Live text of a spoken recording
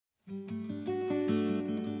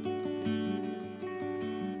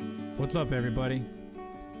What's up, everybody?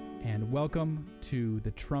 And welcome to the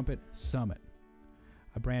Trumpet Summit,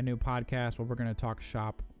 a brand new podcast where we're going to talk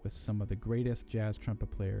shop with some of the greatest jazz trumpet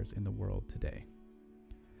players in the world today.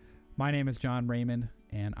 My name is John Raymond,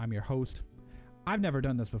 and I'm your host. I've never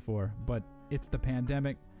done this before, but it's the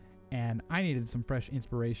pandemic, and I needed some fresh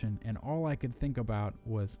inspiration, and all I could think about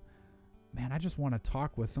was, man, I just want to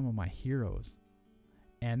talk with some of my heroes.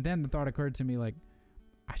 And then the thought occurred to me, like,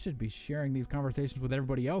 I should be sharing these conversations with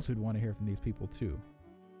everybody else who'd want to hear from these people too.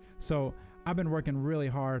 So I've been working really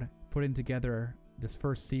hard putting together this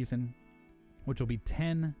first season, which will be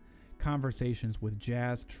 10 conversations with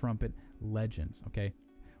jazz trumpet legends, okay?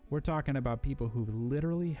 We're talking about people who've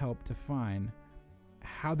literally helped define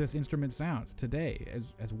how this instrument sounds today,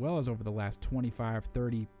 as well as over the last 25,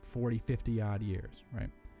 30, 40, 50 odd years, right?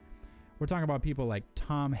 We're talking about people like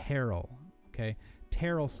Tom Harrell, okay?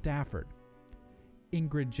 Terrell Stafford,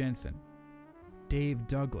 Ingrid Jensen, Dave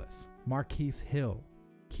Douglas, Marquise Hill,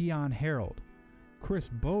 Keyon Harold, Chris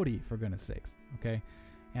Bodie, for goodness sakes, okay?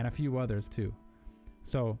 And a few others too.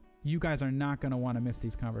 So you guys are not going to want to miss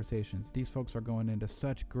these conversations. These folks are going into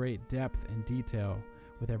such great depth and detail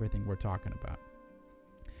with everything we're talking about.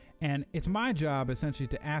 And it's my job essentially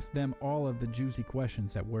to ask them all of the juicy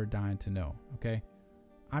questions that we're dying to know, okay?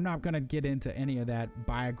 I'm not going to get into any of that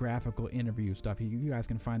biographical interview stuff. You guys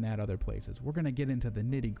can find that other places. We're going to get into the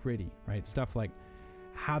nitty gritty, right? Stuff like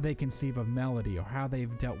how they conceive of melody, or how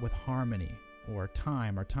they've dealt with harmony or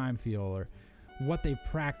time feel, or what they've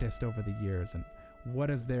practiced over the years, and what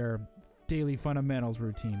does their daily fundamentals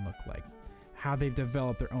routine look like, how they've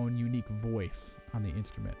developed their own unique voice on the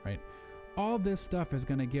instrument, right? All this stuff is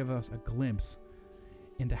going to give us a glimpse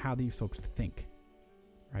into how these folks think.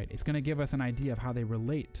 Right? It's going to give us an idea of how they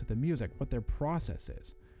relate to the music, what their process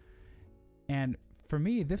is. And for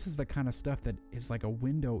me, this is the kind of stuff that is like a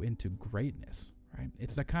window into greatness, right?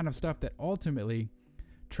 It's the kind of stuff that ultimately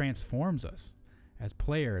transforms us as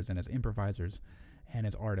players and as improvisers and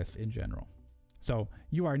as artists in general. So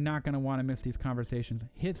you are not going to want to miss these conversations.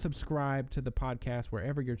 Hit subscribe to the podcast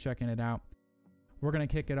wherever you're checking it out. We're going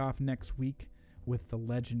to kick it off next week with the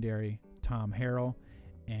legendary Tom Harrell,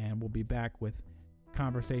 and we'll be back with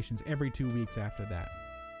conversations every 2 weeks after that.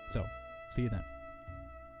 So, see you then.